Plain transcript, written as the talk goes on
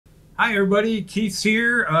Hi everybody, Keith's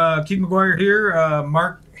here, Keith McGuire here.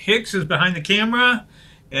 Mark Hicks is behind the camera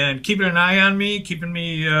and keeping an eye on me, keeping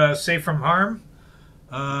me safe from harm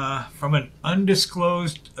from an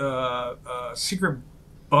undisclosed secret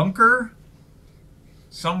bunker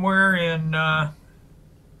somewhere in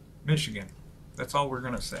Michigan. That's all we're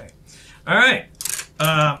going to say. All right,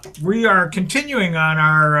 we are continuing on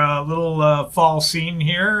our little fall scene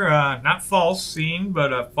here. Not false scene,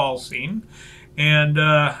 but a fall scene. And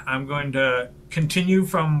I'm going to continue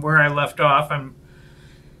from where I left off.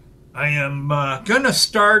 I am going to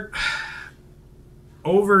start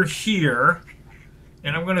over here,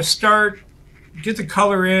 and I'm going to get the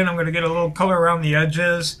color in. I'm going to get a little color around the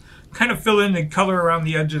edges, kind of fill in the color around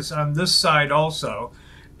the edges on this side also,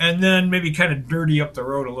 and then maybe kind of dirty up the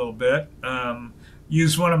road a little bit.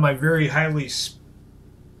 Use one of my very highly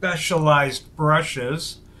specialized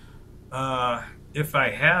brushes. If I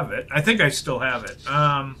have it. I think I still have it.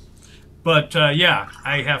 Yeah,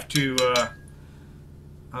 I have to,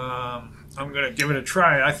 I'm going to give it a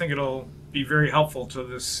try. I think it'll be very helpful to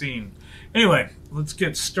this scene. Anyway, let's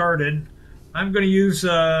get started. I'm going to use,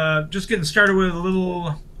 just getting started with a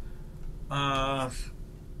little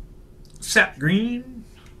sap green,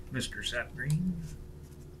 Mr. Sap Green.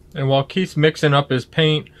 And while Keith's mixing up his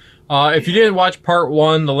paint, if you didn't watch part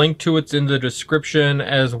one, the link to it's in the description,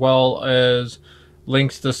 as well as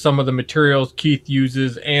links to some of the materials Keith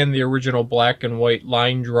uses and the original black and white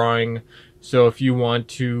line drawing. So if you want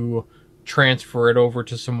to transfer it over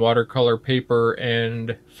to some watercolor paper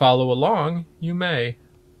and follow along, you may.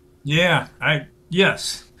 Yeah,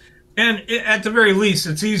 yes. And at the very least,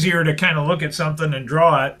 it's easier to kind of look at something and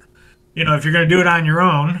draw it. You know, if you're going to do it on your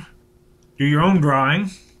own, do your own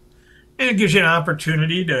drawing. And it gives you an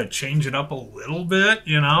opportunity to change it up a little bit,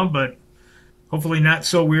 you know, but hopefully not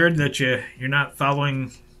so weird that you're not following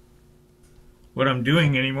what I'm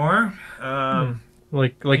doing anymore.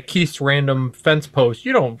 Like Keith's random fence post.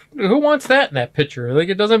 Who wants that in that picture? Like,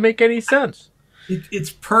 it doesn't make any sense.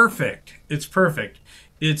 It's perfect. It's perfect.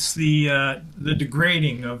 It's the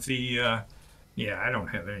degrading of the, yeah, I don't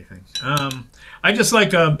have anything. I just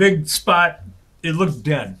like a big spot. It looked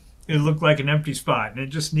dead. It looked like an empty spot, and it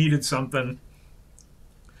just needed something.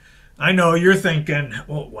 I know you're thinking,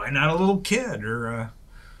 well, why not a little kid or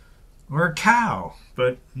a cow?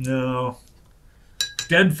 But no.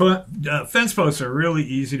 Dead fence posts are really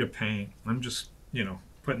easy to paint. I'm just,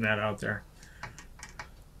 putting that out there.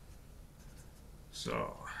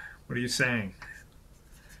 So, what are you saying?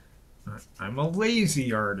 I'm a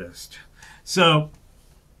lazy artist. So,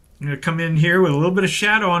 I'm going to come in here with a little bit of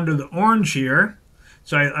shadow under the orange here.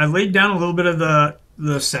 So I laid down a little bit of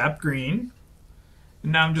the sap green.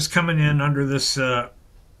 And now I'm just coming in under this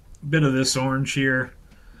bit of this orange here.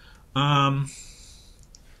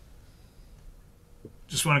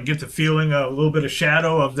 Just want to get the feeling of a little bit of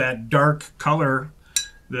shadow of that dark color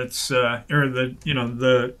that's or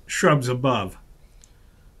the shrubs above.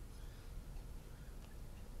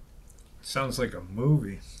 Sounds like a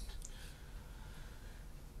movie.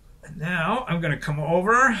 And now I'm going to come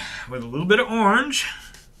over with a little bit of orange.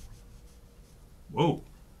 Whoa.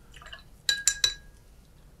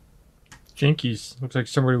 Jinkies. Looks like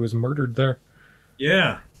somebody was murdered there.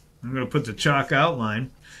 Yeah. I'm going to put the chalk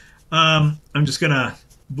outline. I'm just going to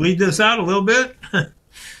bleed this out a little bit.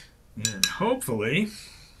 And hopefully,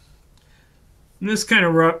 this kind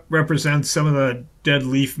of represents some of the dead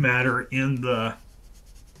leaf matter in the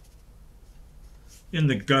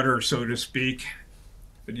gutter, so to speak.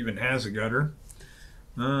 If it even has a gutter.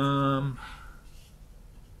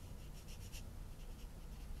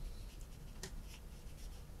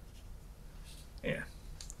 Yeah.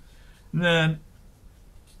 And then,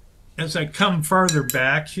 as I come farther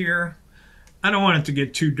back here, I don't want it to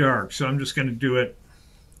get too dark, so I'm just going to do it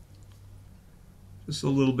just a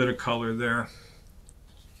little bit of color there.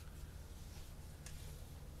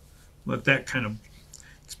 Let that kind of,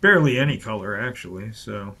 it's barely any color actually,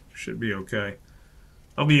 so should be okay.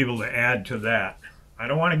 I'll be able to add to that. I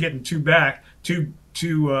don't want to get in too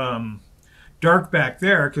dark back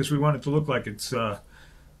there, because we want it to look like it's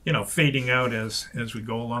fading out as we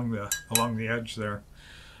go along the edge there.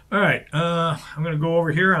 All right, I'm going to go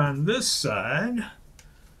over here on this side.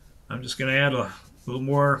 I'm just going to add a little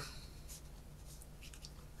more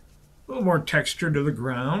texture to the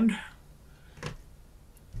ground.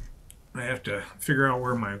 I have to figure out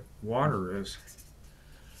where my water is.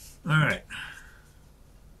 All right.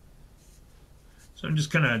 So I'm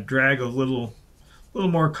just going to drag a little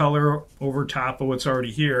more color over top of what's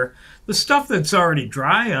already here. The stuff that's already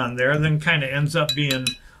dry on there then kind of ends up being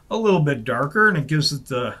a little bit darker, and it gives it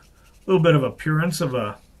the little bit of appearance of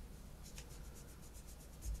a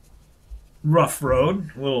rough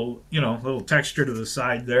road. A little, you know, little texture to the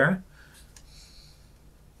side there.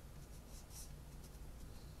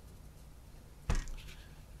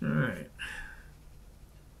 All right.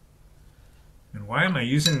 And why am I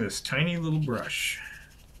using this tiny little brush?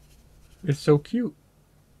 It's so cute.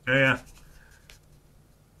 Yeah.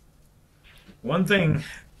 One thing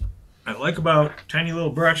I like about tiny little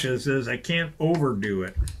brushes is I can't overdo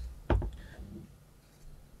it.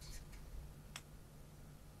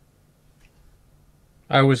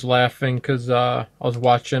 I was laughing because I was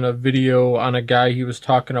watching a video on a guy. He was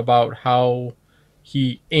talking about how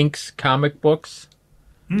he inks comic books.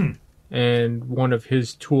 Hmm. And one of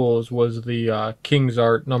his tools was the King's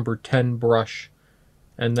Art number 10 brush.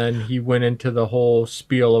 And then he went into the whole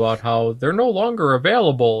spiel about how they're no longer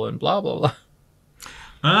available and blah, blah, blah.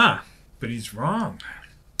 Ah, but he's wrong.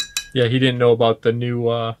 Yeah, he didn't know about the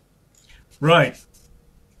new... Right.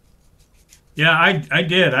 Yeah, I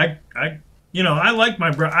did. You know, I like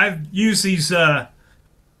my brush. I've used these, a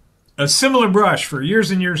similar brush for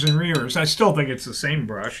years and years and years. I still think it's the same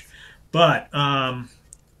brush. But,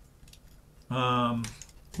 what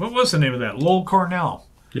was the name of that? Lowell Cornell.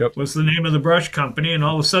 Yep. Was the name of the brush company, and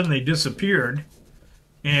all of a sudden they disappeared.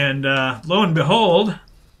 And lo and behold,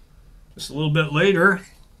 just a little bit later,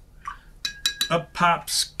 up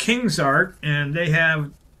pops King's Art, and they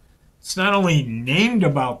have, it's not only named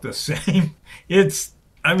about the same,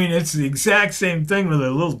 I mean, it's the exact same thing with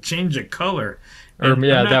a little change of color. And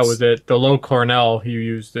yeah, that was it. The Low Cornell he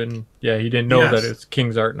used, and yeah, he didn't know that it's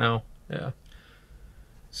King's Art now. Yeah.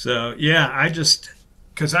 So yeah,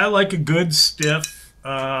 because I like a good stiff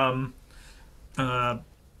Teclon.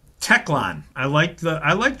 I like the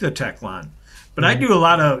Teclon, but I do a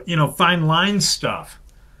lot of, you know, fine line stuff.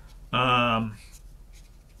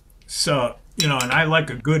 So, you know, and I like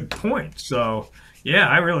a good point. So yeah,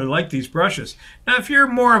 I really like these brushes. Now, if you're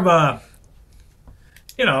more of a,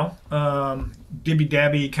 you know, dibby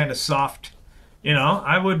dabby kind of soft, you know,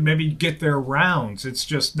 I would maybe get their rounds. It's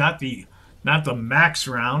just not the max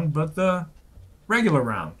round, but the regular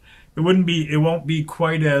round. It won't be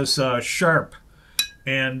quite as sharp,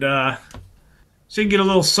 and so you can get a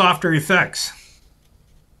little softer effects.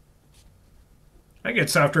 I get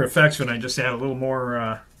softer effects when I just add a little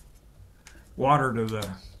more water to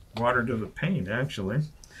the paint, actually.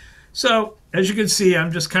 So as you can see,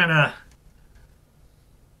 I'm just kind of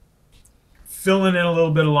filling in a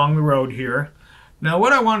little bit along the road here. Now,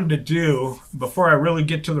 what I wanted to do before I really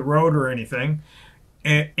get to the road or anything,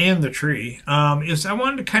 and the tree, is I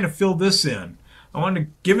wanted to kind of fill this in. I wanted to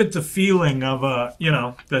give it the feeling of you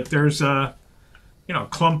know, that there's a, you know,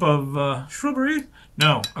 clump of shrubbery.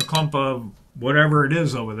 No, a clump of whatever it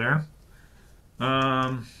is over there.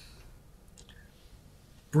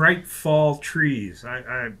 Bright fall trees.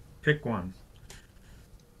 I pick one.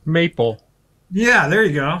 Maple. Yeah, there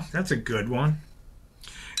you go. That's a good one.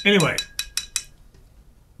 Anyway,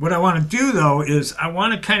 what I want to do, though, is I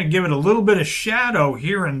want to kind of give it a little bit of shadow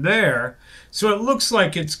here and there, so it looks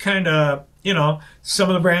like it's kind of, you know, some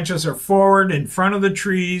of the branches are forward in front of the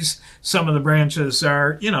trees, some of the branches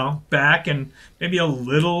are, you know, back and maybe a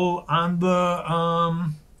little on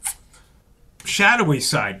the shadowy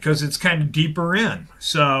side because it's kind of deeper in.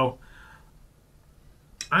 So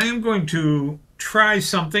I am going to try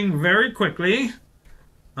something very quickly.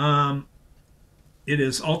 It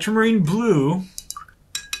is ultramarine blue.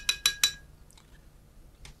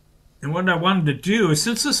 And what I wanted to do is,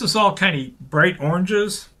 since this is all kind of bright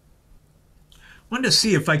oranges, I wanted to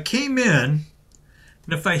see if I came in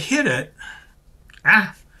and if I hit it,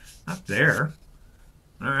 not there.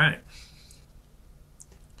 All right.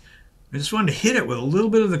 I just wanted to hit it with a little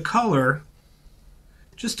bit of the color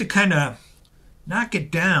just to kind of knock it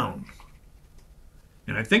down.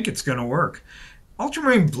 And I think it's going to work.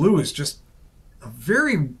 Ultramarine blue is just a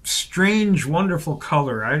very strange, wonderful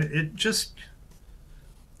color. I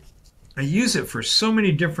use it for so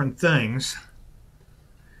many different things.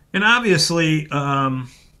 And obviously, I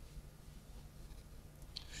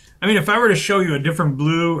mean, if I were to show you a different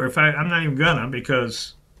blue, or I'm not even gonna,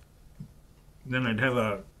 because then I'd have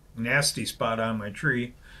a nasty spot on my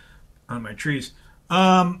trees.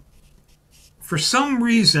 For some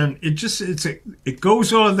reason, it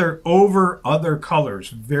goes over other colors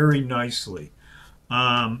very nicely.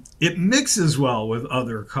 It mixes well with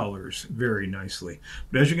other colors very nicely.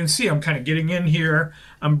 But as you can see, I'm kind of getting in here.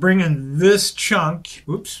 I'm bringing this chunk,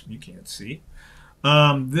 oops, you can't see.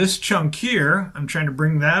 This chunk here, I'm trying to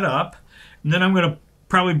bring that up. And then I'm going to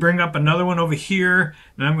probably bring up another one over here.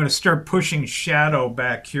 And I'm going to start pushing shadow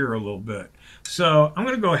back here a little bit. So I'm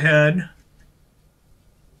going to go ahead.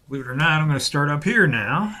 Believe it or not, I'm going to start up here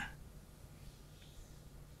now.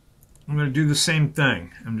 I'm going to do the same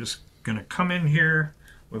thing. I'm just going to come in here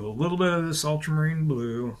with a little bit of this ultramarine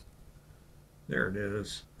blue. There it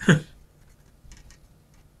is.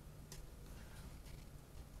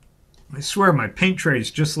 I swear my paint tray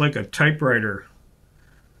is just like a typewriter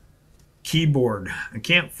keyboard. I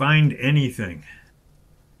can't find anything.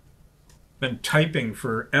 Been typing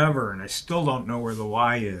forever and I still don't know where the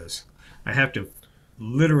Y is. I have to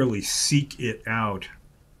literally seek it out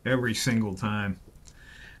every single time.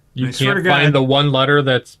 You can't find the one letter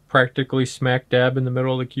that's practically smack dab in the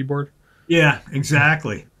middle of the keyboard? Yeah,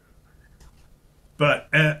 exactly. But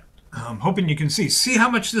I'm hoping you can see. See how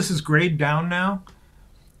much this is grayed down now?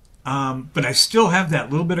 But I still have that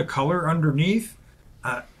little bit of color underneath.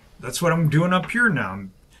 That's what I'm doing up here now.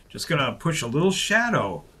 I'm just going to push a little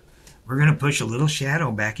shadow. We're going to push a little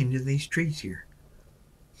shadow back into these trees here.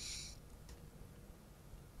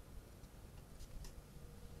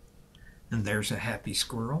 And there's a happy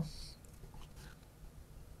squirrel.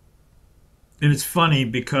 And it's funny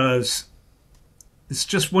because it's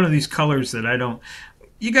just one of these colors that I don't...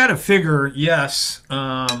 You got to figure, yes,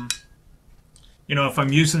 you know, if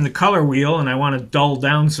I'm using the color wheel and I want to dull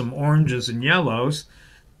down some oranges and yellows,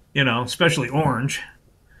 you know, especially orange,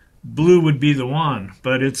 blue would be the one.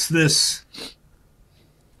 But it's this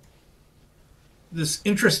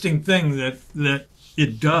interesting thing that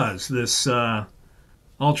it does, this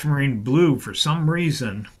ultramarine blue, for some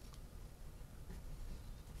reason.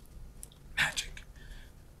 Magic.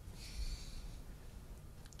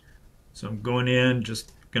 So I'm going in,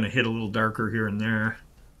 just going to hit a little darker here and there.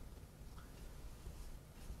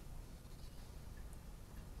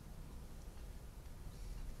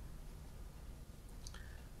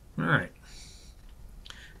 All right.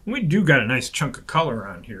 We do got a nice chunk of color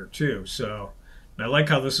on here too, so I like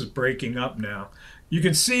how this is breaking up now. You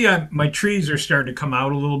can see my trees are starting to come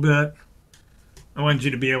out a little bit. I wanted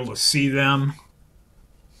you to be able to see them.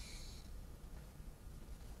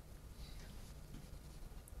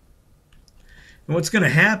 And what's going to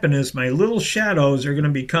happen is my little shadows are going to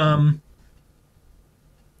become,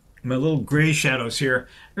 my little gray shadows here,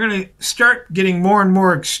 are going to start getting more and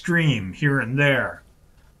more extreme here and there.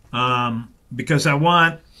 Because I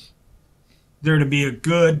want there to be a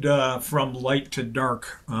good from light to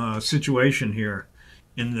dark situation here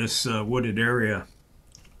in this wooded area.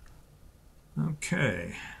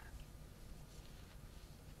 Okay.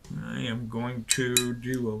 I am going to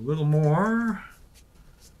do a little more.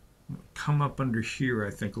 Come up under here,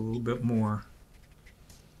 I think, a little bit more.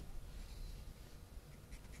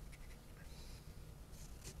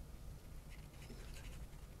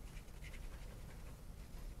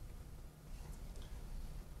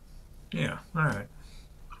 Yeah, all right.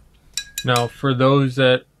 Now, for those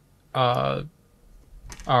that are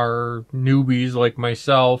newbies like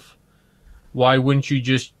myself, why wouldn't you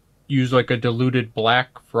just use like a diluted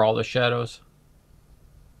black for all the shadows?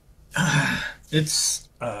 It's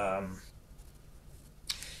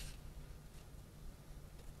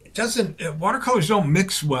it doesn't, watercolors don't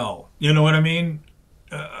mix well, you know what I mean,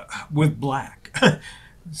 with black.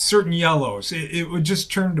 Certain yellows, it would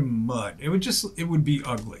just turn to mud. It would be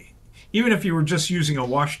ugly. Even if you were just using a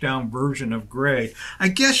washed down version of gray, I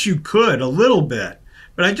guess you could a little bit,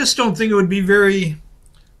 but I just don't think it would be very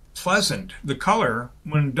pleasant. The color,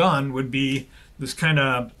 when done, would be this kind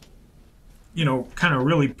of, you know, kind of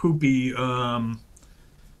really poopy,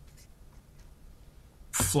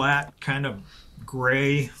 flat kind of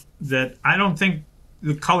gray that I don't think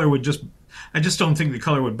the color would I just don't think the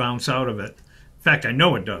color would bounce out of it. In fact, I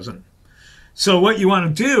know it doesn't. So what you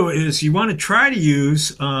want to do is you want to try to use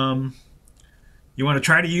the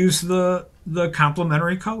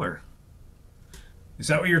complementary color. Is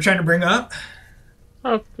that what you're trying to bring up?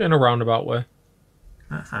 Oh, in a roundabout way.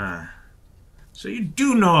 So you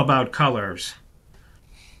do know about colors.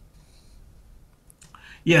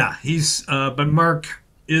 Yeah, but Mark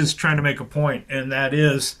is trying to make a point, and that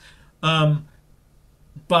is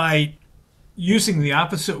by using the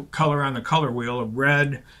opposite color on the color wheel of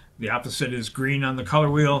red, the opposite is green on the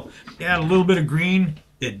color wheel. Add a little bit of green,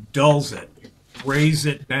 it dulls it, grays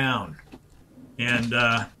it down, and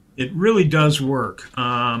it really does work.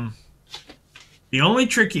 The only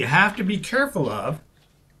trick you have to be careful of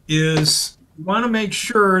is you want to make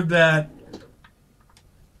sure that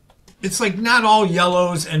it's like not all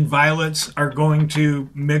yellows and violets are going to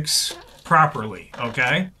mix properly,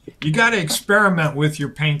 okay? You got to experiment with your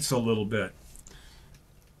paints a little bit.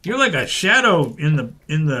 You're like a shadow in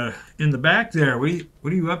the back there.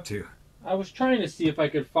 What are you up to? I was trying to see if I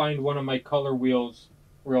could find one of my color wheels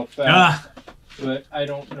real fast, but I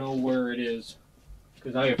don't know where it is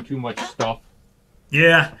because I have too much stuff.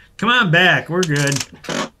 Yeah, come on back. We're good.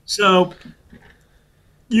 So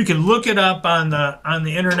you can look it up on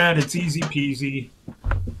the internet. It's easy peasy.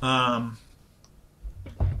 Um,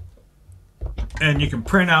 and you can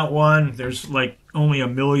print out one. There's like only a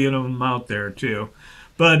million of them out there too.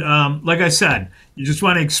 But like I said, you just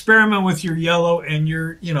want to experiment with your yellow and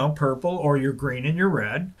your, purple, or your green and your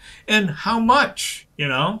red, and how much,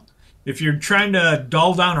 If you're trying to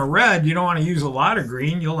dull down a red, you don't want to use a lot of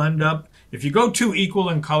green. You'll end up, if you go too equal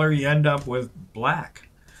in color, you end up with black.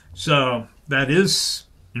 So that is,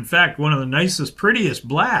 in fact, one of the nicest, prettiest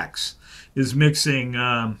blacks is mixing.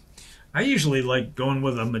 I usually like going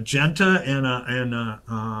with a magenta and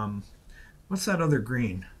a what's that other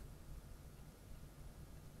green?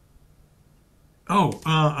 Oh,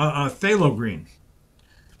 a phthalo green.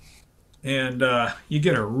 And you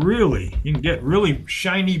can get really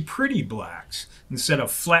shiny, pretty blacks instead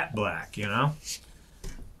of flat black,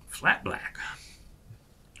 Flat black.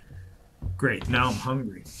 Great, now I'm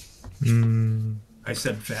hungry. I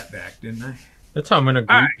said fat back, didn't I? That's how I'm going to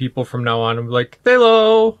greet All right. people from now on. I'm like,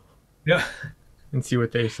 hello, Yeah. and see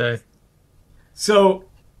what they say. So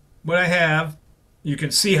what I have, you can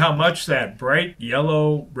see how much that bright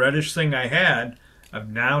yellow reddish thing I had, I've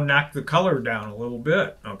now knocked the color down a little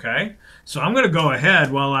bit, okay? So I'm going to go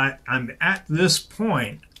ahead while I'm at this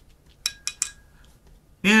point,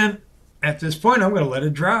 and at this point I'm going to let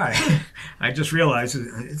it dry. I just realized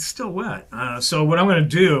it's still wet. So what I'm going to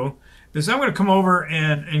do is I'm going to come over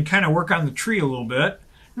and kind of work on the tree a little bit,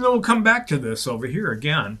 and then we'll come back to this over here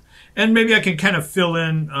again. And maybe I can kind of fill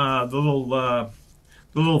in the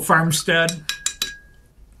little farmstead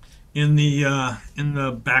in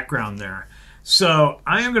the background there. So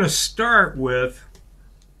I am going to start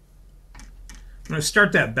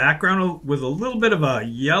that background with a little bit of a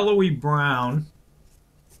yellowy brown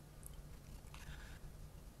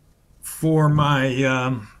for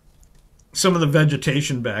my some of the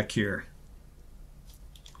vegetation back here.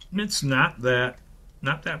 It's not that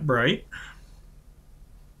bright.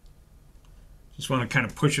 Just want to kind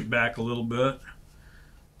of push it back a little bit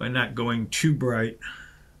by not going too bright.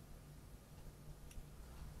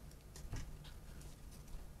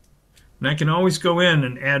 And I can always go in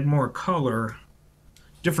and add more color,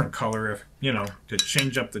 different color, if to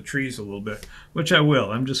change up the trees a little bit, which I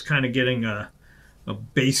will. I'm just kind of getting a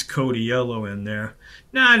base coat of yellow in there.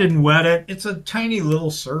 Now, I didn't wet it. It's a tiny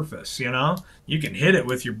little surface, You can hit it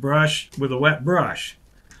with your brush, with a wet brush.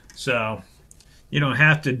 So you don't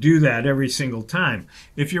have to do that every single time.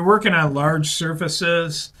 If you're working on large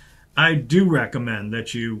surfaces, I do recommend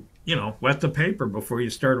that you wet the paper before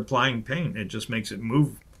you start applying paint. It just makes it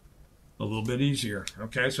move a little bit easier.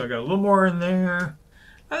 Okay, so I got a little more in there.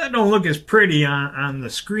 That don't look as pretty on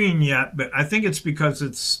the screen yet, but I think it's because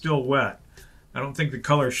it's still wet. I don't think the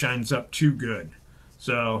color shines up too good.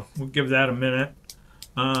 So we'll give that a minute.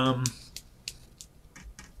 I'm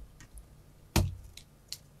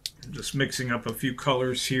just mixing up a few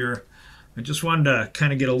colors here. I just wanted to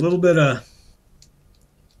kind of get a little bit of,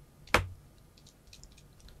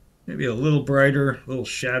 maybe a little brighter, a little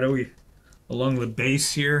shadowy along the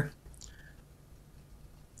base here.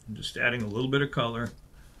 I'm just adding a little bit of color.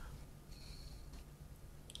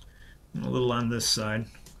 And a little on this side.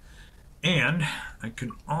 And I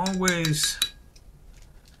can always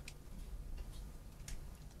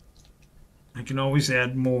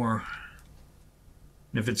add more.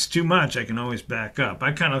 And if it's too much, I can always back up.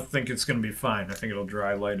 I kind of think it's going to be fine. I think it'll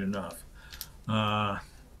dry light enough.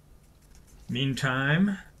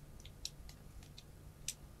 Meantime,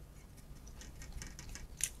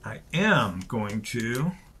 I am going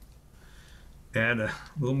to add a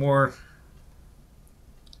little more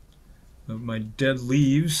of my dead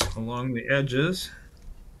leaves along the edges.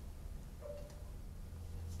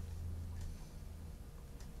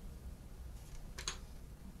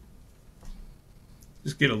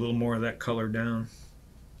 Just get a little more of that color down.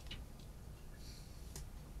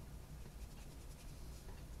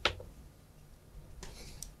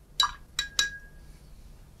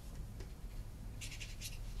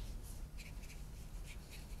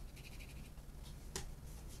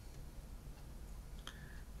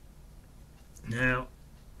 Now,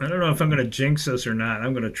 I don't know if I'm going to jinx this or not.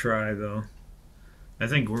 I'm going to try, though. I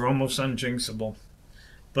think we're almost unjinxable.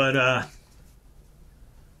 But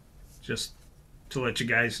just to let you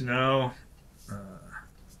guys know,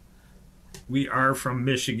 we are from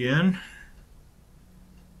Michigan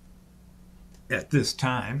at this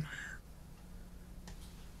time.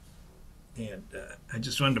 And I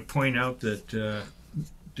just wanted to point out that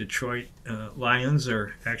Detroit Lions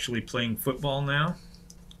are actually playing football now.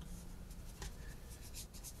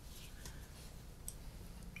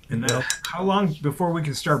 And how long before we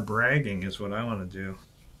can start bragging is what I want to do.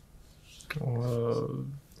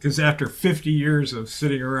 Because after 50 years of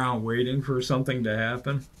sitting around waiting for something to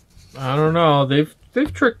happen. I don't know.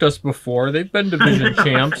 They've tricked us before. They've been division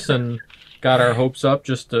champs and got our hopes up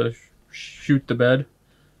just to shoot the bed.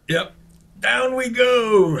 Yep. Down we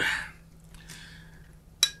go.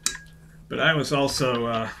 But I was also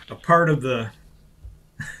a part of the.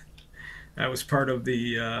 I was part of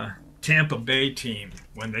the Tampa Bay team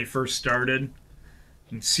when they first started.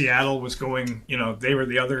 And Seattle was going. You know, they were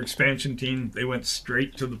the other expansion team. They went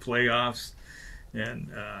straight to the playoffs, and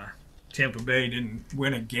Tampa Bay didn't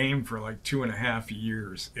win a game for like 2.5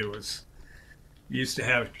 years. We used to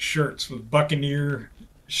have shirts with Buccaneer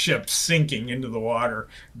ships sinking into the water,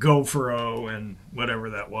 go for O, and whatever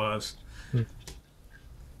that was.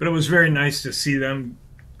 But it was very nice to see them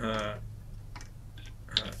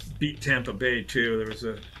beat Tampa Bay too. There was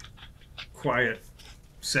a quiet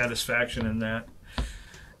satisfaction in that.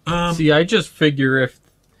 See, I just figure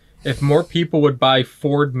if more people would buy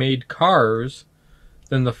Ford-made cars,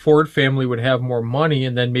 then the Ford family would have more money,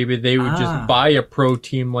 and then maybe they would just buy a pro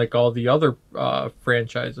team like all the other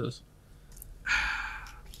franchises.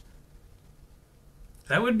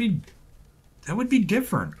 That would be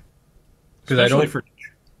different. Because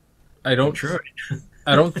I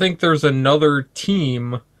don't think there's another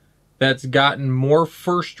team that's gotten more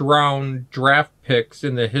first-round draft picks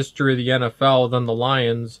in the history of the NFL than the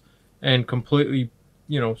Lions, and completely,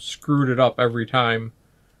 screwed it up every time.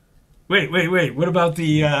 Wait. What about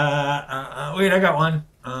the... wait, I got one.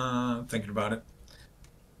 I'm thinking about it.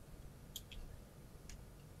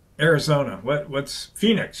 Arizona. What's...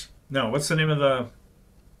 Phoenix. No, what's the name of the...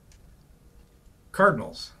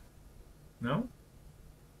 Cardinals? No?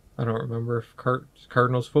 I don't remember if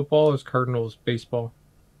Cardinals football is Cardinals baseball.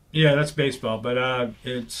 Yeah, that's baseball, but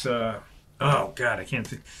it's... oh, God, I can't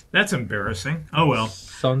think... That's embarrassing. Oh, well.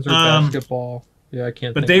 Suns are basketball. Yeah, I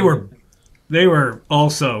can't but think they were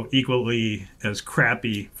also equally as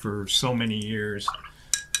crappy for so many years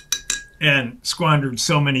and squandered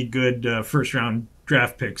so many good first-round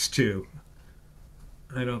draft picks, too.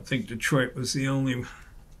 I don't think Detroit was the only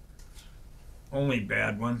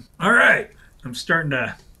bad one. All right. I'm starting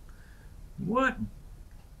to... What?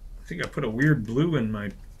 I think I put a weird blue in my...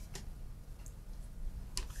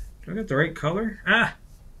 Do I got the right color?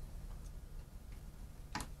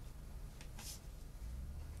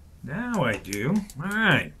 Now I do. All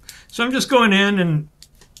right. So I'm just going in and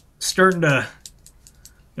starting to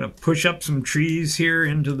push up some trees here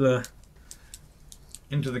into the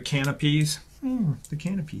canopies. The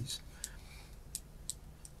canopies.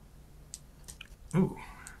 Ooh.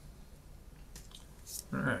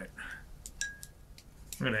 All right.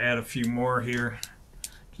 I'm going to add a few more here.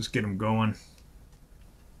 Just get them going.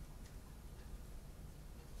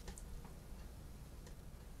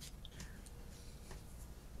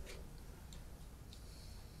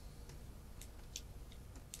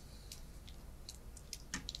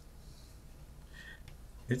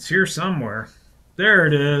 It's here somewhere. There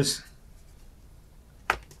it is.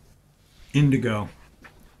 Indigo.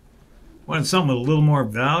 Wanted something with a little more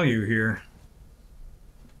value here.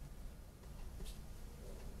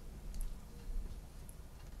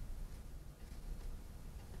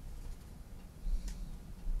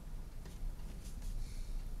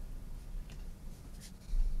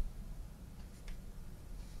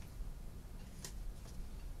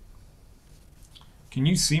 Can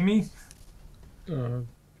you see me?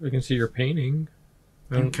 I can see your painting.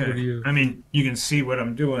 Okay. I mean, you can see what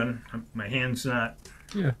I'm doing. My hand's not...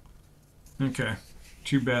 Yeah. Okay.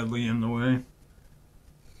 Too badly in the way.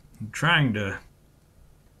 I'm trying to...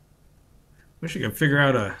 Wish I could figure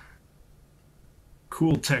out a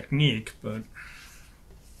cool technique, but...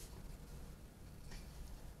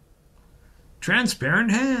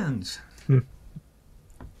 Transparent hands.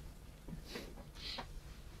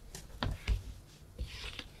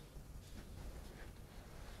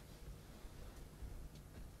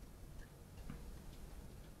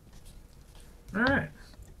 All right.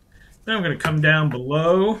 Then I'm going to come down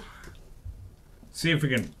below, see if we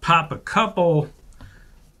can pop a couple,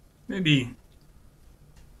 maybe,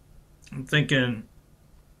 I'm thinking,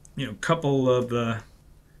 a couple of the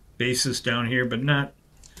bases down here, but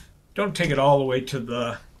don't take it all the way to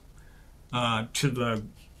the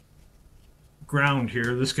ground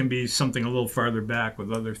here. This can be something a little farther back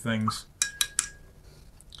with other things.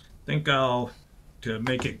 I think to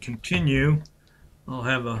make it continue, I'll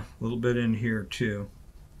have a little bit in here too.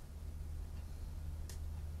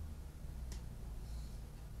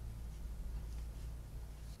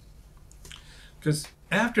 Because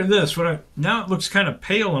after this, now it looks kind of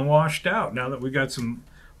pale and washed out now that we got some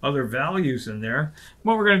other values in there.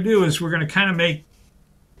 What we're going to do is we're going to kind of make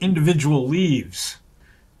individual leaves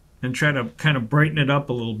and try to kind of brighten it up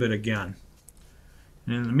a little bit again.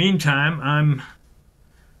 And in the meantime,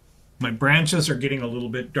 my branches are getting a little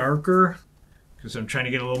bit darker because I'm trying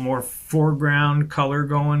to get a little more foreground color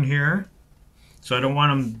going here. So I don't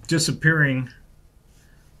want them disappearing.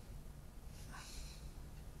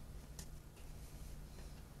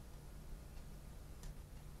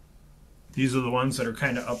 These are the ones that are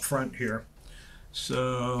kind of up front here.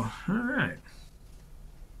 So, all right.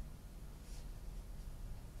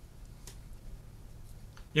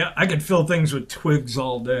 Yeah, I could fill things with twigs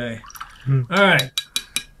all day. All right.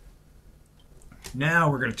 Now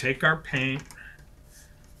we're going to take our paint.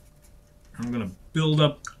 I'm going to build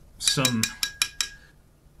up some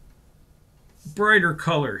brighter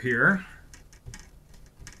color here.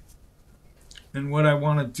 And what I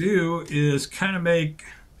want to do is kind of make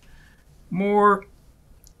more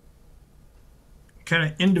kind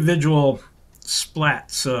of individual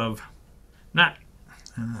splats of not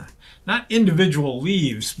individual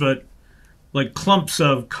leaves, but like clumps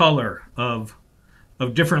of color of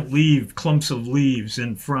different clumps of leaves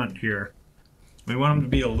in front here. We want them to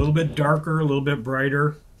be a little bit darker, a little bit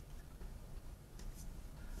brighter.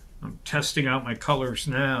 I'm testing out my colors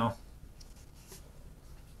now.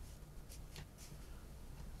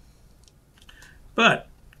 But,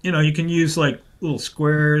 you know, you can use like little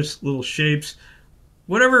squares, little shapes,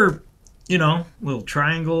 whatever, you know, little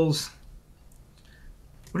triangles,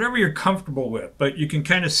 whatever you're comfortable with. But you can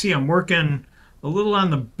kind of see I'm working a little on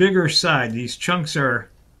the bigger side. These chunks are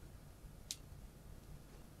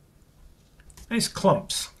nice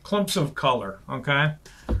clumps of color, okay?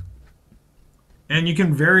 And you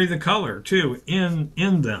can vary the color too in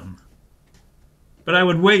them. But I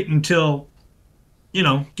would wait until, you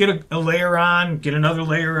know, get a layer on, get another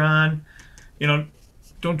layer on. You know,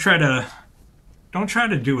 don't try to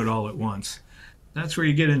do it all at once. That's where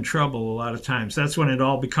you get in trouble a lot of times. That's when it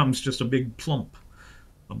all becomes just a big plump,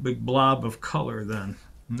 a big blob of color then.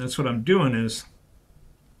 And that's what I'm doing is.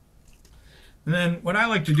 And then what I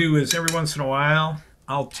like to do is every once in a while,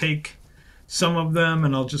 I'll take some of them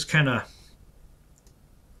and I'll just kind of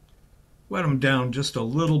wet them down just a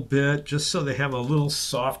little bit, just so they have a little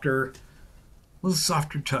softer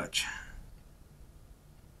touch.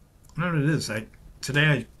 I don't know what it is. Today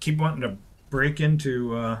I keep wanting to break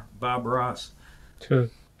into Bob Ross. We're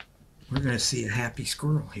going to see a happy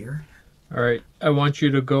squirrel here. All right. I want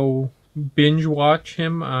you to go binge watch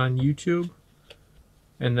him on YouTube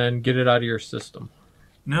and then get it out of your system.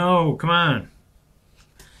 No, come on.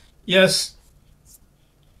 Yes,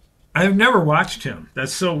 I've never watched him.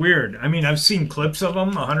 That's so weird. I mean, I've seen clips of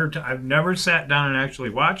him 100 times. I've never sat down and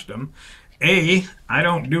actually watched him. I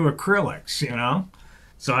don't do acrylics, you know?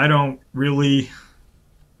 So I don't really,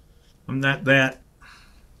 I'm not that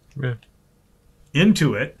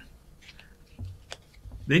into it.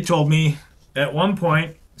 They told me at one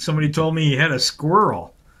point, somebody told me he had a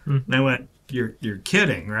squirrel. And I went, you're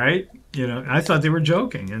kidding, right? You know, I thought they were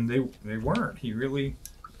joking, and they weren't. He really,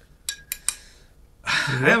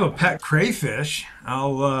 I have a pet crayfish.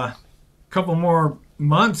 I'll, couple more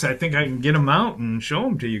months, I think I can get him out and show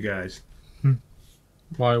him to you guys.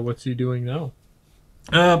 Why? What's he doing now?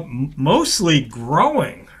 Mostly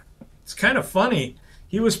growing. It's kind of funny.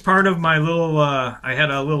 He was part of my little, I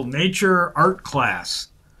had a little nature art class,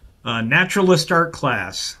 naturalist art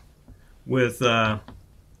class with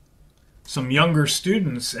some younger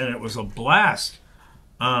students, and it was a blast.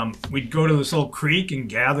 We'd go to this little creek and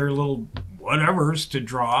gather little whatevers to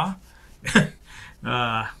draw.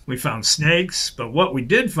 We found snakes, but what we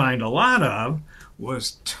did find a lot of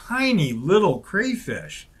was tiny little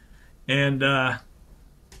crayfish. And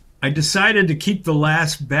I decided to keep the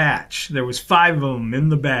last batch. There was 5 of them in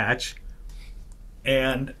the batch.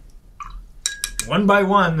 And one by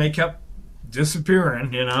one, they kept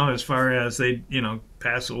disappearing, you know, as far as they, you know,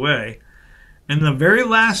 pass away. And the very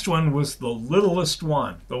last one was the littlest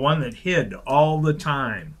one, the one that hid all the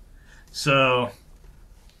time. So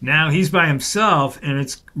now he's by himself, and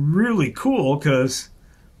it's really cool because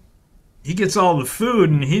he gets all the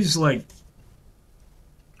food, and he's like,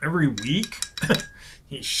 every week,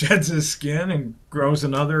 he sheds his skin and grows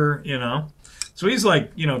another, you know. So he's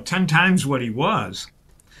like, you know, 10 times what he was.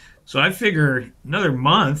 So I figure another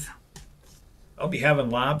month, I'll be having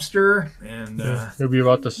lobster, and he'll be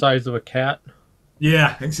about the size of a cat.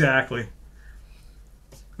 Yeah, exactly.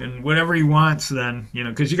 And whatever he wants, then, you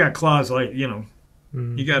know, because you got claws, like, you know,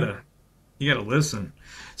 you gotta listen.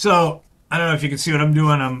 So I don't know if you can see what I'm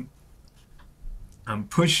doing. I'm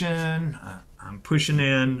pushing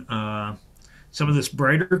in some of this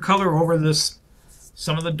brighter color over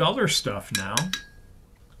some of the duller stuff now.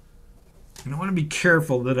 And I want to be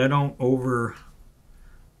careful that I don't overdo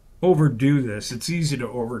this. It's easy to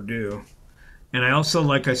overdo. And I also,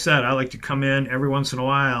 like I said, I like to come in every once in a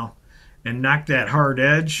while and knock that hard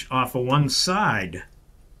edge off of one side.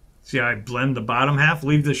 See how I blend the bottom half,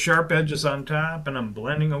 leave the sharp edges on top, and I'm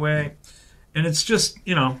blending away. And it's just,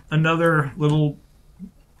 you know, another little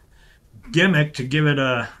gimmick to give it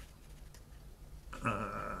a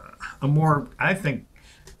more, I think,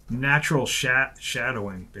 natural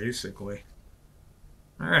shadowing, basically.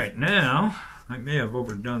 All right, now, I may have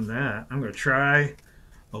overdone that. I'm going to try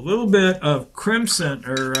a little bit of crimson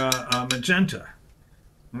or magenta.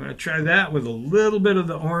 I'm going to try that with a little bit of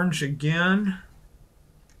the orange again.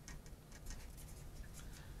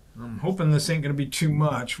 I'm hoping this ain't going to be too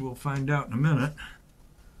much. We'll find out in a minute.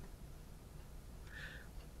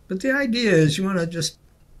 But the idea is you want to just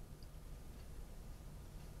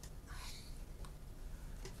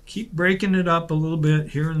keep breaking it up a little bit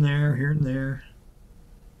here and there, here and there.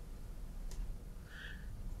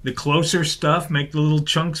 The closer stuff, make the little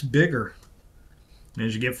chunks bigger.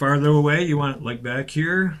 As you get farther away, you want it like back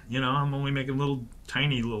here. You know, I'm only making little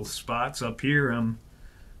tiny little spots. Up here, I'm,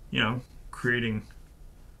 you know, creating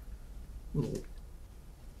little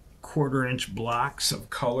 1/4-inch blocks of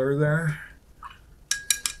color there.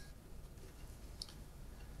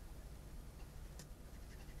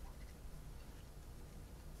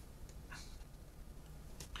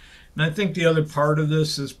 And I think the other part of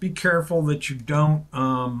this is be careful that you don't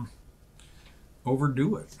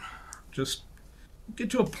overdo it. Just get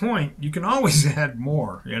to a point. You can always add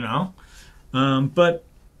more, you know. But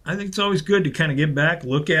I think it's always good to kind of get back,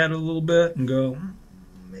 look at it a little bit, and go,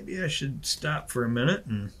 maybe I should stop for a minute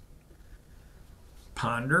and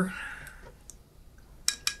ponder.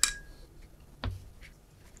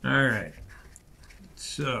 All right.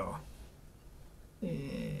 So,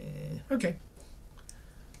 okay.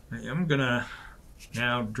 I'm going to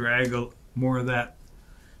now drag more of that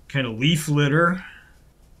kind of leaf litter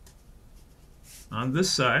on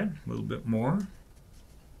this side, a little bit more.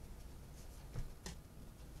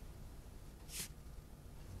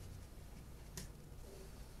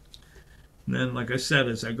 And then, like I said,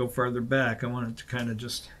 as I go farther back, I want it to kind of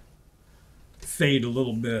just fade a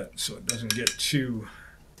little bit so it doesn't get too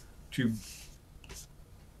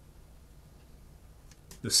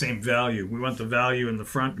the same value. We want the value in the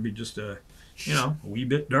front to be just a, you know, a wee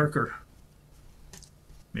bit darker.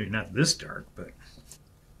 Maybe not this dark, but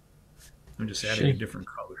I'm just adding a different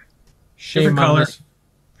color. Shame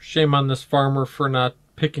on this farmer for not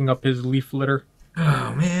picking up his leaf litter.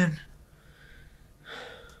 Oh man.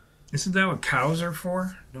 Isn't that what cows are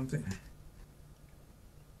for? Don't they?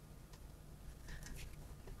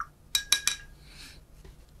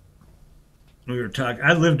 We were talking,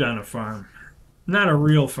 I lived on a farm. Not a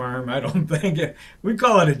real farm, I don't think. We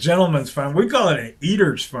call it a gentleman's farm. We call it an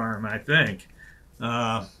eater's farm, I think.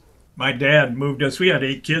 My dad moved us. We had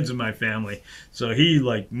 8 kids in my family, so he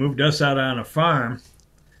like moved us out on a farm.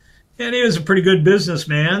 And he was a pretty good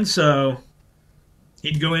businessman, so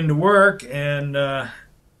he'd go into work, and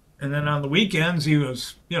then on the weekends he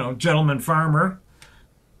was, you know, gentleman farmer,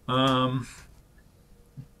 buying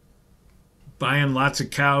lots of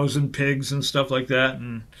cows and pigs and stuff like that,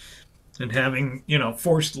 and having, you know,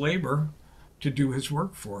 forced labor to do his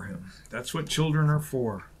work for him. That's what children are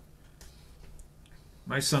for.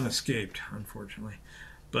 My son escaped, unfortunately,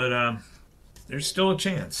 but there's still a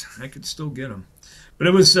chance. I could still get him. But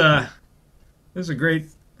it was a great.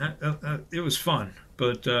 It was fun.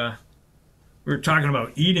 But we were talking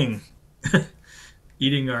about eating,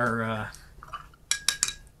 eating our.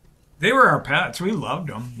 They were our pets. We loved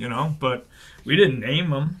them, you know, but we didn't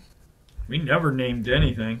name them. We never named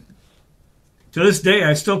anything. To this day,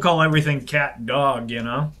 I still call everything cat and dog, you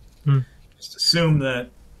know? Just assume that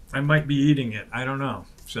I might be eating it. I don't know.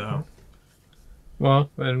 So, well,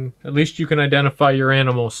 and at least you can identify your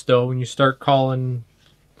animals still. When you start calling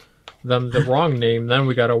them the wrong name, then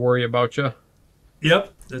we got to worry about you.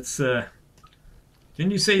 Yep. That's, didn't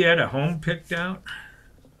you say you had a home picked out?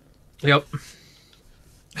 Yep.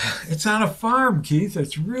 It's on a farm, Keith.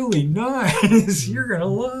 It's really nice. You're going to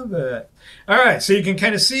love it. All right, so you can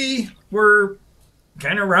kind of see we're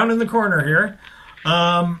kind of rounding the corner here.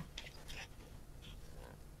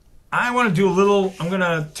 I want to do a little, I'm going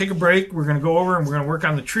to take a break. We're going to go over and we're going to work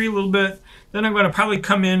on the tree a little bit. Then I'm going to probably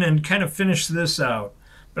come in and kind of finish this out.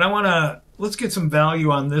 But I want to, let's get some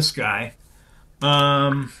value on this guy.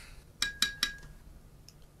 I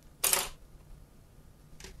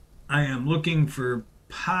am looking for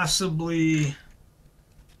possibly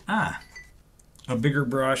a bigger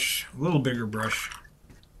brush, a little bigger brush.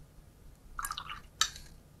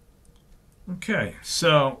 Okay,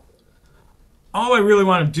 so all I really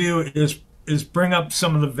want to do is bring up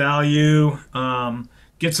some of the value,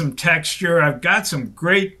 get some texture. I've got some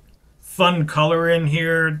great fun color in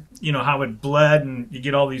here. You know how it bled, and you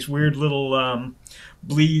get all these weird little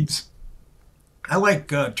bleeds. I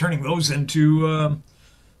like turning those into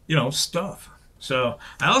stuff. So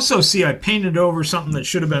I also see I painted over something that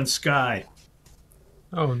should have been sky,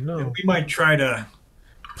 Oh and no. we might try to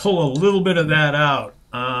pull a little bit of that out.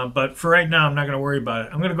 But for right now, I'm not going to worry about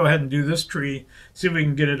it. I'm going to go ahead and do this tree, see if we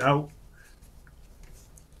can get it out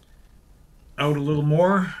a little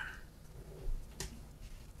more.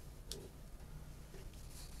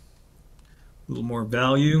 A little more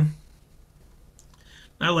value.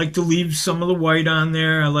 I like to leave some of the white on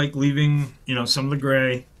there. I like leaving, some of the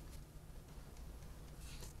gray.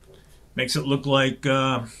 Makes it look like,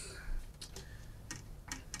 what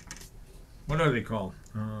are they called?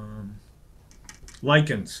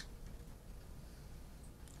 Lichens.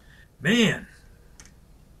 Man.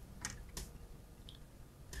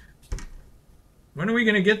 When are we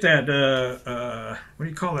going to get that, what do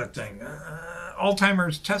you call that thing?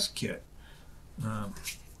 Alzheimer's test kit.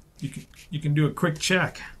 You can do a quick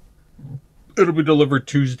check. It'll be delivered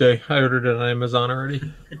Tuesday. I ordered it on Amazon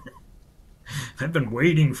already. I've been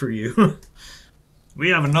waiting for you. We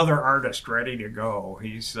have another artist ready to go.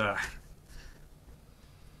 He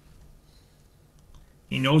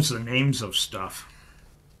knows the names of stuff.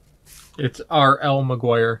 It's R.L.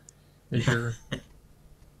 McGuire. Is your...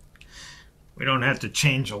 We don't have to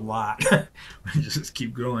change a lot. We just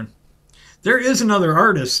keep going. There is another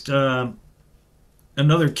artist,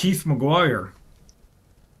 another Keith McGuire,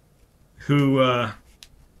 who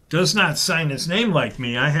does not sign his name like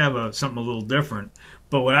me. I have something a little different.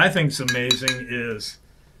 But what I think is amazing is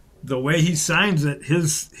the way he signs it.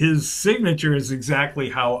 His signature is exactly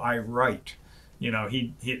how I write.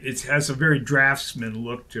 It has a very draftsman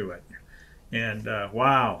look to it. And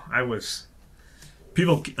wow,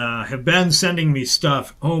 people have been sending me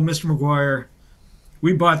stuff. Oh, Mr. McGuire,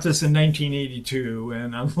 we bought this in 1982.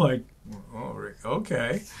 And I'm like, oh,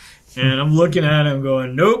 okay. And I'm looking at it and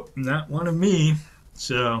going, nope, not one of me.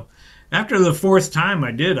 So after the fourth time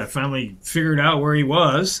I finally figured out where he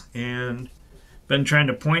was and been trying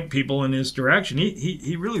to point people in his direction.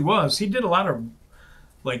 He really was. He did a lot of,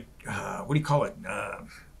 like, what do you call it?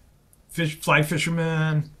 Fly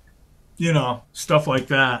fishermen, stuff like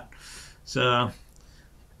that. So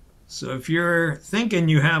if you're thinking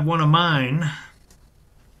you have one of mine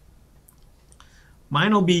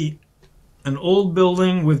will be an old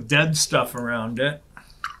building with dead stuff around it.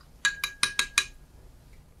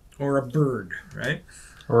 Or a bird, right?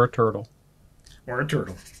 Or a turtle. Or a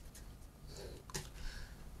turtle.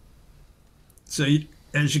 So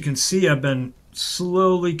as you can see, I've been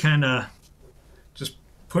slowly kind of just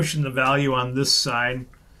pushing the value on this side.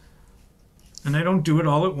 And I don't do it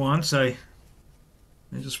all at once. I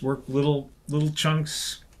just work little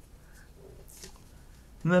chunks.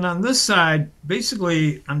 And then on this side,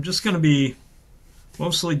 basically, I'm just going to be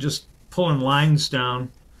mostly just pulling lines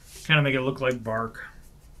down, kind of make it look like bark.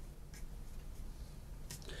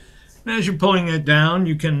 And as you're pulling it down,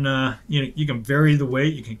 you can you can vary the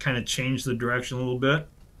weight. You can kind of change the direction a little bit.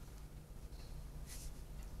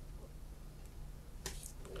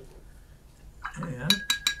 And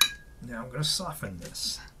now I'm going to soften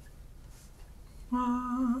this.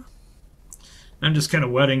 I'm just kind of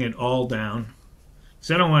wetting it all down, because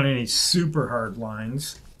I don't want any super hard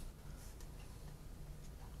lines.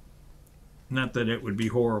 Not that it would be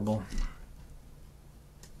horrible.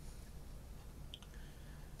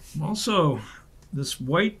 Also, this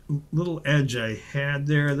white little edge I had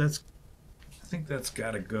there, I think that's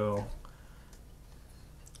got to go.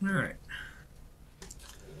 All right.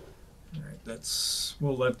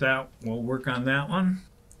 We'll work on that one.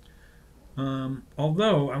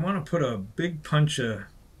 Although I want to put a big punch of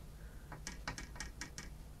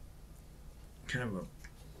kind of a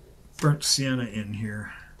burnt sienna in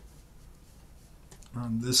here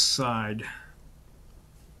on this side.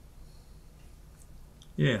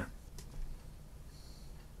 Yeah.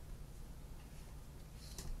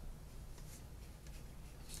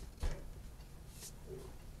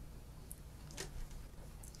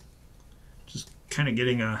 Just kind of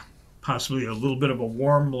getting possibly a little bit of a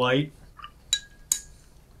warm light.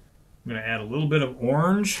 I'm going to add a little bit of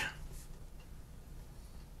orange.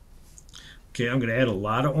 Okay, I'm going to add a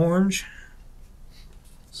lot of orange.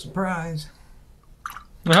 Surprise.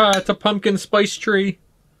 Ah, it's a pumpkin spice tree.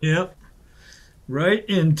 Yep. Right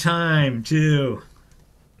in time, too.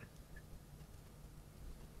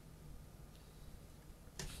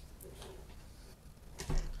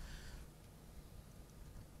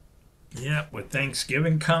 Yep, with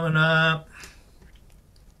Thanksgiving coming up.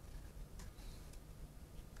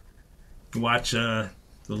 Watch the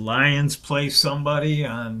Lions play somebody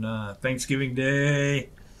on Thanksgiving Day.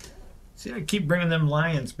 See, I keep bringing them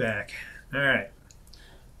Lions back. All right.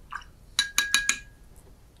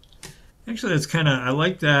 Actually, that's kind of, I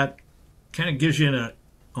like that. Kind of gives you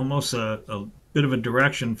almost a bit of a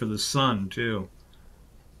direction for the sun, too.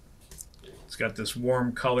 It's got this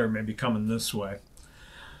warm color maybe coming this way,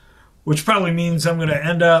 which probably means I'm going to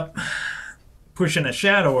end up pushing a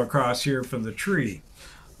shadow across here for the tree,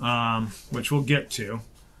 which we'll get to.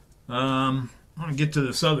 I want to get to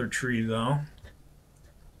this other tree, though.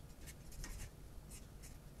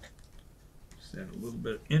 Just add a little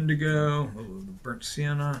bit of indigo, a little bit of burnt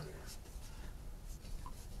sienna.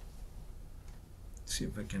 Let's see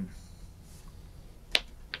if I can...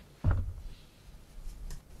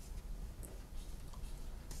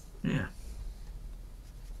 Yeah.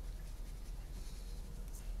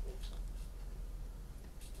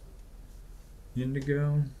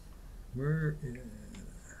 Indigo. Where is...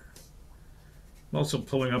 I'm also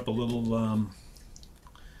pulling up a little...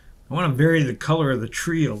 I want to vary the color of the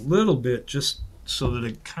tree a little bit just so that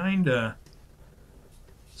it kind of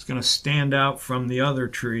is going to stand out from the other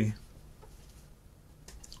tree,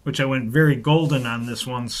 which I went very golden on this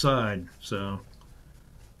one side, so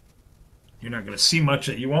you're not going to see much.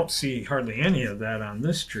 You won't see hardly any of that on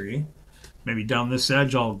this tree. Maybe down this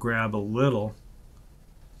edge I'll grab a little.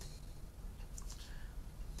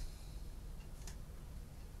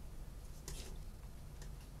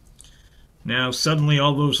 Now suddenly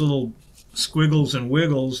all those little squiggles and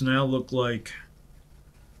wiggles now look like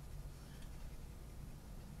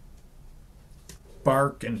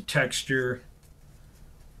bark and texture.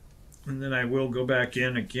 And then I will go back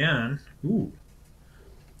in again. Ooh,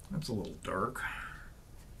 that's a little dark.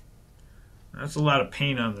 That's a lot of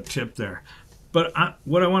paint on the tip there. But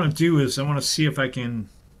what I want to do is I want to see if I can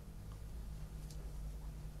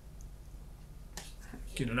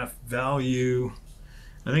get enough value.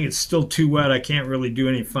 I think it's still too wet. I can't really do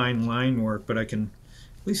any fine line work, but I can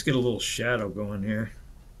at least get a little shadow going here.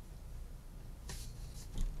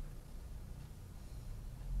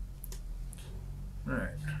 All right.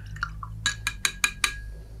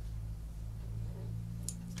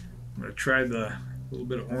 I'm going to try the little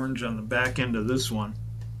bit of orange on the back end of this one.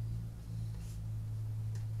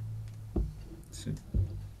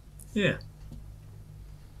 Yeah.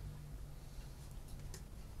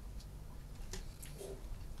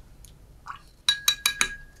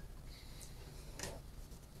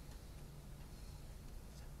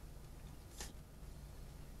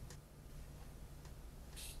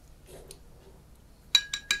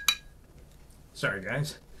 Sorry,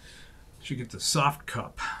 guys. Should get the soft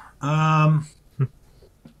cup. All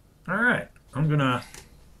right. I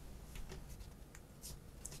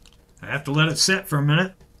have to let it set for a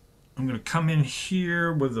minute. I'm going to come in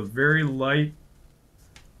here with a very light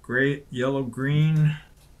gray, yellow, green.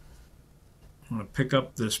 I'm going to pick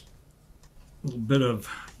up this little bit of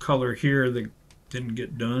color here that didn't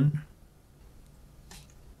get done.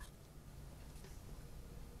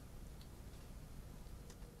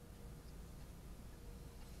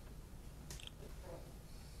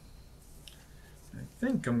 I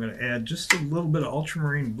think I'm going to add just a little bit of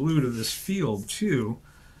ultramarine blue to this field too.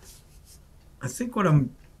 I think what I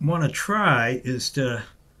want to try is to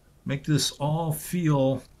make this all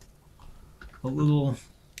feel a little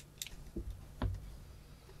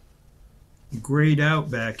grayed out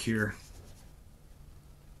back here.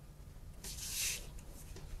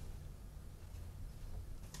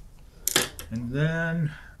 And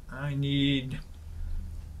then I need...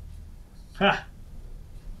 Ha!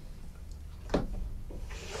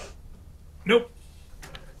 Nope.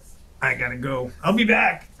 I gotta go. I'll be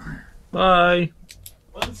back. Bye.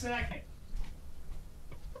 1 second.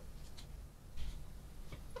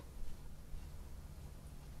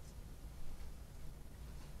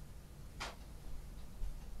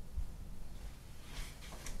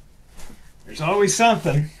 There's always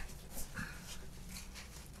something.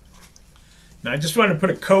 Now I just want to put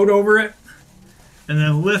a coat over it and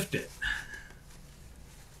then lift it.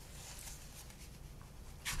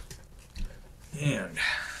 And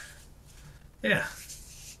yeah.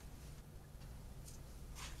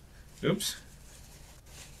 Oops.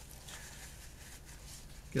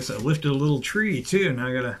 Guess I lifted a little tree too.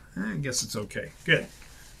 Now I guess it's okay. Good.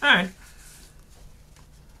 All right.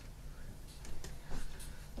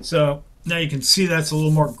 So now you can see that's a little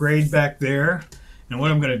more grayed back there. And what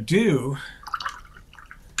I'm going to do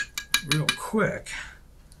real quick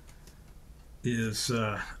is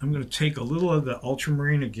I'm going to take a little of the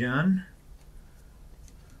ultramarine again.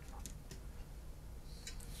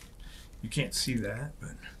 You can't see that,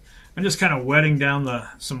 but I'm just kind of wetting down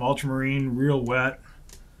some ultramarine real wet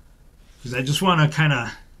because I just want to kind of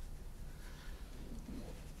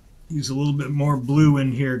use a little bit more blue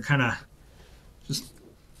in here, kind of just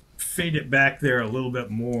fade it back there a little bit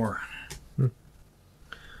more.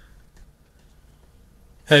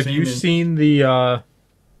 Have you seen the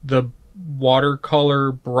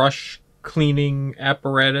watercolor brush cleaning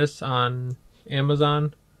apparatus on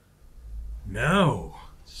Amazon? No.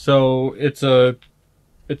 So it's a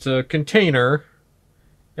container,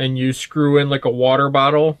 and you screw in like a water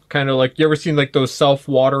bottle, kind of like, you ever seen like those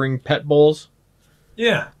self-watering pet bowls?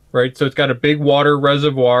 Yeah. Right. So it's got a big water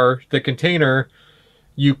reservoir. The container,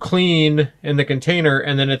 you clean in the container,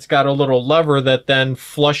 and then it's got a little lever that then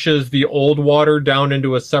flushes the old water down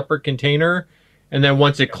into a separate container. And then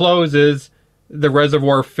once it closes, the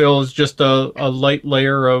reservoir fills just a light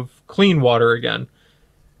layer of clean water again.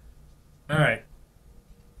 All right.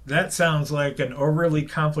 That sounds like an overly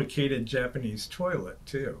complicated Japanese toilet,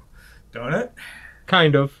 too. Don't it?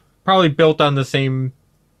 Kind of. Probably built on the same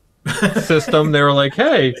system. They were like,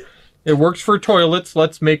 hey, it works for toilets.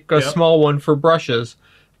 Let's make a small one for brushes.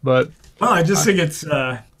 But well, I just think it's,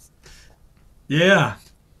 yeah.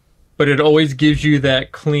 But it always gives you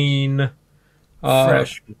that clean,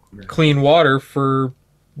 fresh water. Clean water for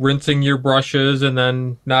rinsing your brushes and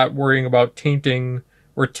then not worrying about tainting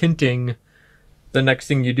or tinting the next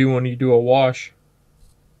thing you do when you do a wash.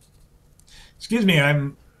 Excuse me,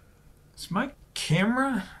 is my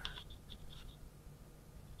camera?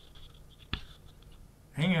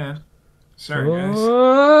 Hang on. Sorry, guys.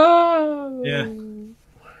 Yeah.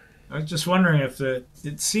 I was just wondering if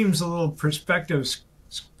it seems a little perspective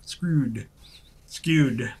skewed.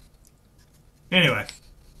 Anyway,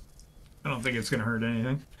 I don't think it's going to hurt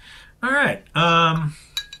anything. All right. I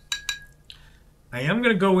am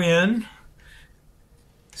going to go in.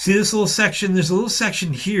 See this little section? There's a little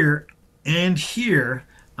section here and here.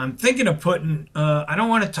 I'm thinking of putting, I don't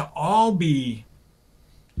want it to all be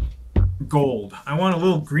gold. I want a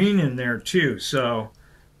little green in there too. So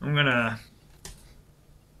I'm going to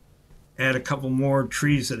add a couple more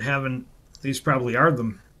trees that haven't, these probably are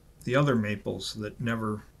the other maples that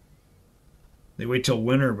never, they wait till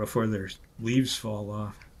winter before their leaves fall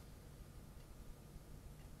off.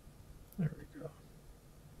 There we go.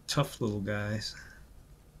 Tough little guys.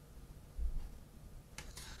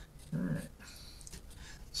 All right.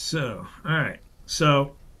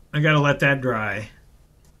 So I got to let that dry.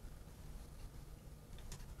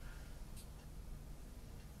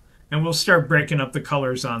 And we'll start breaking up the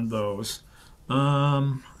colors on those. I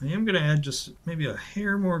am going to add just maybe a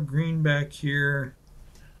hair more green back here.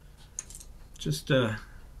 Just, I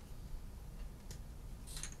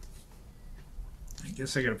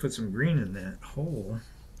guess I got to put some green in that hole.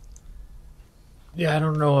 Yeah, I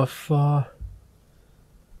don't know if, come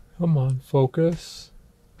on, focus.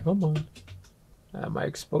 Come on. My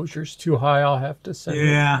exposure's too high. I'll have to send it.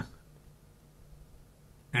 Yeah.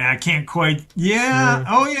 And I can't quite, yeah.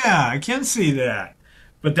 Oh yeah, I can see that.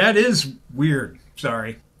 But that is weird.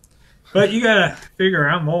 Sorry. But you gotta figure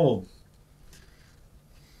I'm old.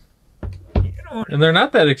 You know, And they're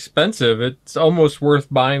not that expensive. It's almost worth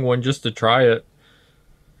buying one just to try it.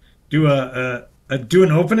 do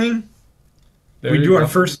an opening. There We you do our go.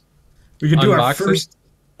 first. We could do our Unboxing? first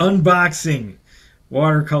unboxing,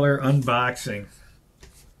 watercolor unboxing.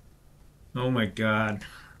 Oh my God!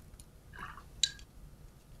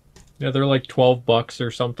 Yeah, they're like $12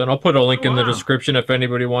 or something. I'll put a link in the wow. description if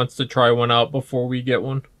anybody wants to try one out before we get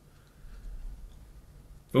one.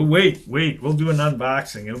 But wait, we'll do an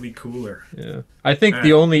unboxing. It'll be cooler. Yeah. I think All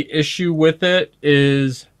the right. only issue with it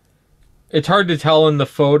is it's hard to tell in the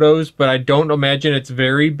photos, but I don't imagine it's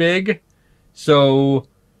very big. So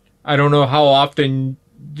I don't know how often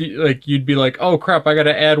like you'd be like, oh crap, I got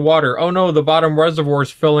to add water. Oh no, the bottom reservoir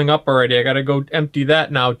is filling up already. I got to go empty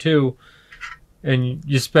that now too. And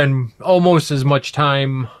you spend almost as much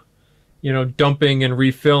time, dumping and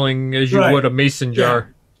refilling as you Right. would a mason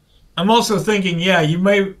jar. I'm also thinking, yeah, you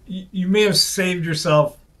may have saved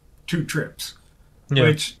yourself 2 trips, Yeah.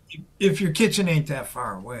 which if your kitchen ain't that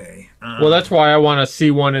far away. Well, that's why I want to see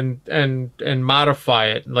one and modify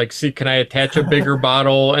it. Like, see, can I attach a bigger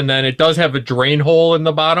bottle? And then it does have a drain hole in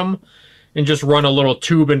the bottom, and just run a little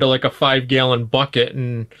tube into like a 5-gallon bucket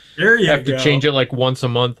and there you have go. to change it like once a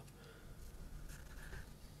month.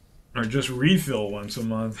 Or just refill once a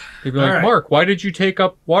month. They'd be like, All right. Mark, why did you take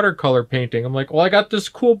up watercolor painting? I'm like, well, I got this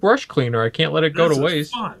cool brush cleaner. I can't let it go This to is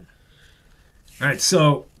waste. fun. All right,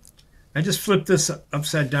 so I just flipped this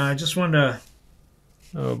upside down. I just wanted to.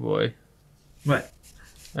 Oh boy. What?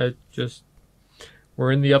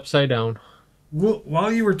 We're in the upside down. Well, while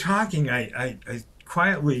you were talking, I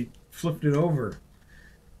quietly flipped it over.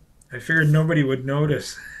 I figured nobody would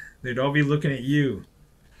notice. They'd all be looking at you.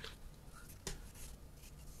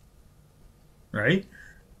 Right?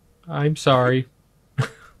 I'm sorry.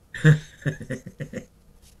 All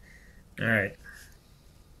right.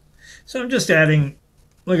 So I'm just adding,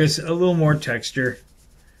 like I said, a little more texture.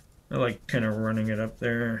 I like kind of running it up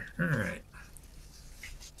there. All right.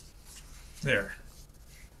 There.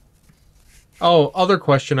 Oh, other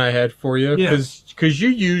question I had for you, Yeah. because you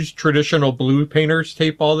use traditional blue painter's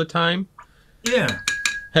tape all the time. Yeah.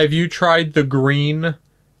 Have you tried the green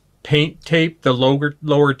paint tape, the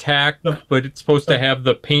lower tack, but it's supposed to have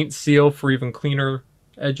the paint seal for even cleaner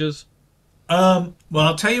edges? Well,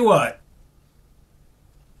 I'll tell you what.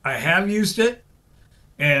 I have used it,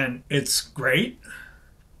 and it's great.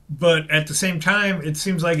 But at the same time, it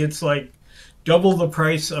seems like it's like double the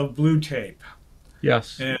price of blue tape.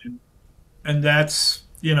 Yes. And that's,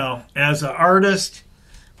 you know, as an artist,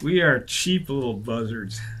 we are cheap little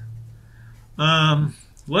buzzards.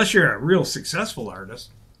 Unless you're a real successful artist.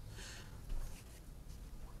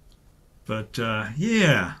 But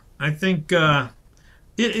yeah, I think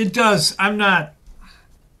it does. I'm not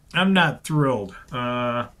thrilled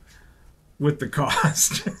with the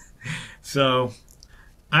cost. So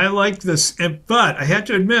I like this, but I have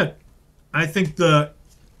to admit, I think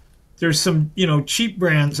there's some, you know, cheap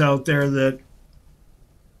brands out there that,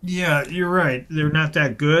 yeah, you're right, they're not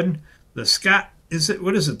that good. The Scott,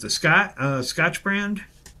 what is it? The Scotch brand?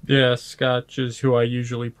 Yeah, Scotch is who I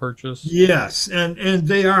usually purchase. Yes, and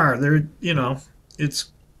they're, you know, it's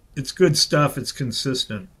good stuff. It's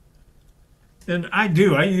consistent, and I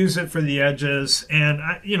use it for the edges, and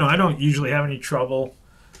I don't usually have any trouble.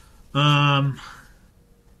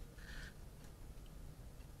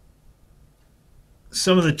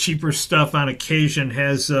 Some of the cheaper stuff on occasion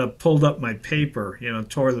has pulled up my paper, you know,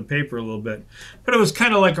 tore the paper a little bit. But it was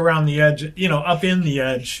kind of like around the edge, you know, up in the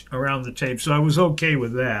edge around the tape. So I was okay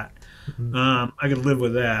with that. I could live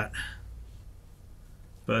with that.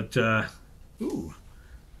 But, ooh,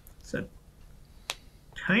 it's a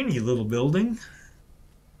tiny little building.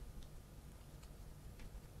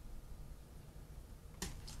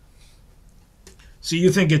 So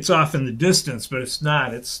you think it's off in the distance, but it's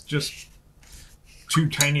not. It's just two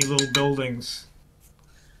tiny little buildings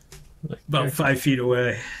about 5 feet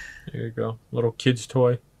away. There you go. Little kid's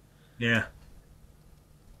toy. Yeah.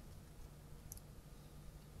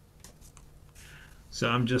 So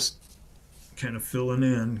I'm just kind of filling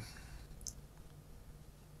in.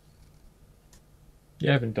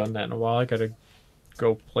 Yeah, I haven't done that in a while. I gotta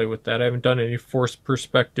go play with that. I haven't done any forced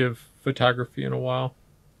perspective photography in a while.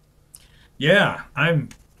 Yeah,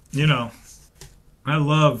 you know,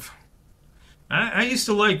 I used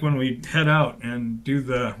to like when we head out and do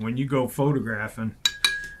when you go photographing.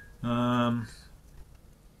 It's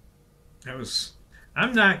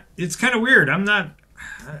kind of weird.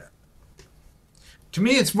 To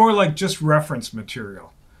me, it's more like just reference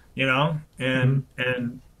material, you know? And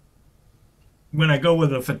when I go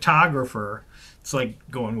with a photographer, it's like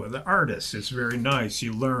going with an artist. It's very nice.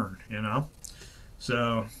 You learn, you know?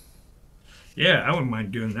 So, yeah, I wouldn't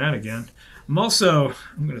mind doing that again. I'm going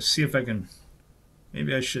to see if I can,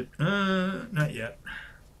 maybe I should, not yet.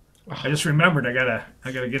 I just remembered I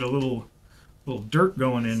gotta get a little dirt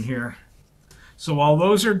going in here. So while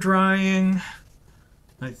those are drying,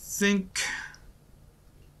 I think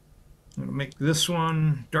I'm gonna make this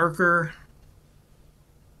one darker.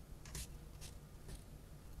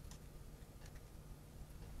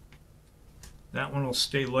 That one will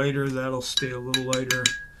stay lighter. That'll stay a little lighter.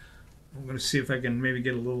 I'm gonna see if I can maybe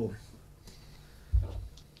get a little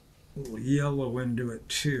yellow into it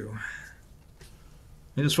too.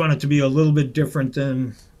 I just want it to be a little bit different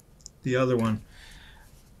than the other one.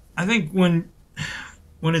 I think when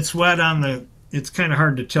it's wet it's kind of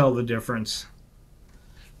hard to tell the difference.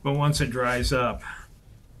 But once it dries up,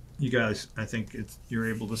 you guys, I think you're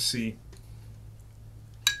able to see.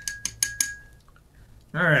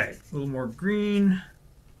 All right, a little more green.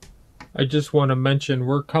 I just want to mention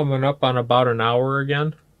we're coming up on about an hour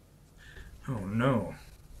again. Oh no.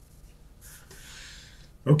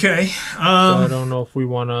 Okay. So I don't know if we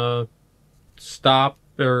want to stop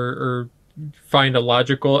or find a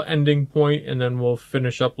logical ending point, and then we'll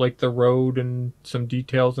finish up like the road and some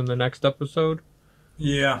details in the next episode.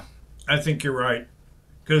 Yeah, I think you're right.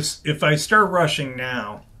 Because if I start rushing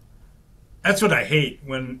now, that's what I hate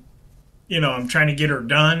when, I'm trying to get her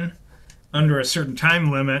done under a certain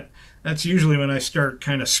time limit. That's usually when I start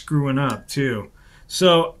kind of screwing up too.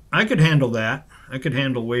 So I could handle that. I could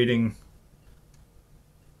handle waiting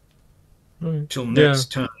till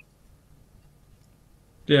next time.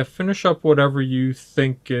 yeah, finish up whatever you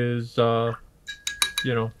think is, you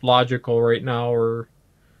know, logical right now. Or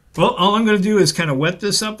Well, all I'm going to do is kind of wet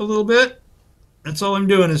this up a little bit. That's all I'm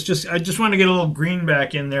doing is I just want to get a little green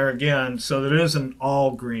back in there again so that it isn't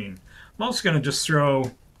all green. I'm also going to just throw,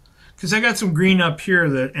 because I got some green up here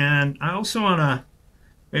and I also want to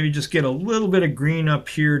maybe just get a little bit of green up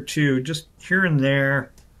here too, just here and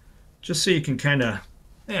there, just so you can kind of,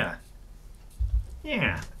 yeah,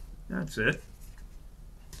 that's it.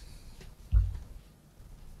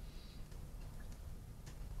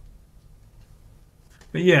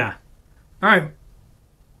 But yeah, all right.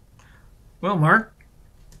 Well,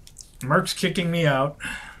 Mark's kicking me out.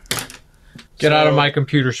 get out of my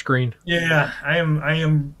computer screen. Yeah, I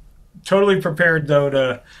am totally prepared though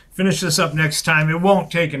to finish this up next time. It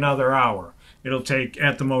won't take another hour. It'll take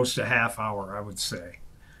at the most a half hour, I would say.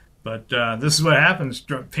 But this is what happens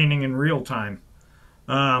painting in real time.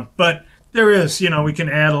 But there is, we can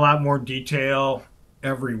add a lot more detail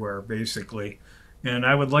everywhere, basically. And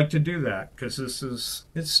I would like to do that because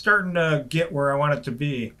it's starting to get where I want it to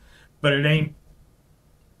be. But it ain't,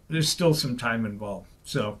 there's still some time involved.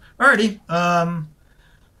 So, alrighty.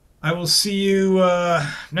 I will see you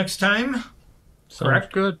next time. Sounds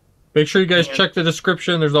good. Make sure you guys check the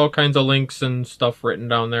description. There's all kinds of links and stuff written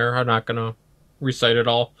down there. I'm not going to recite it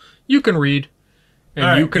all. You can read.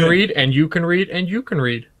 And you can read, and you can read, and you can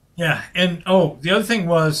read. Yeah. And, oh, the other thing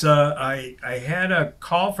was I had a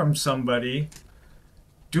call from somebody.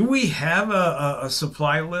 Do we have a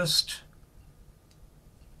supply list?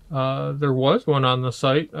 There was one on the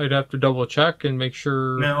site. I'd have to double check and make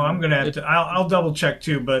sure. No, I'm gonna have to. I'll double check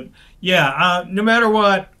too. But yeah, no matter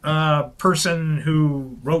what person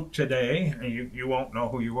who wrote today, you won't know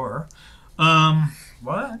who you were.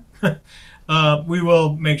 What? We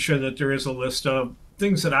will make sure that there is a list of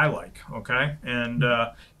things that I like. Okay, and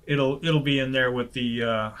it'll be in there with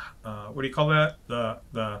the what do you call that?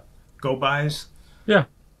 The go bys. Yeah.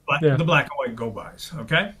 The black and white go bys.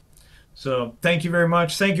 Okay. So thank you very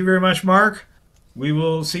much. Thank you very much, Mark. We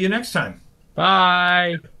will see you next time.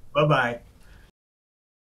 Bye. Bye-bye.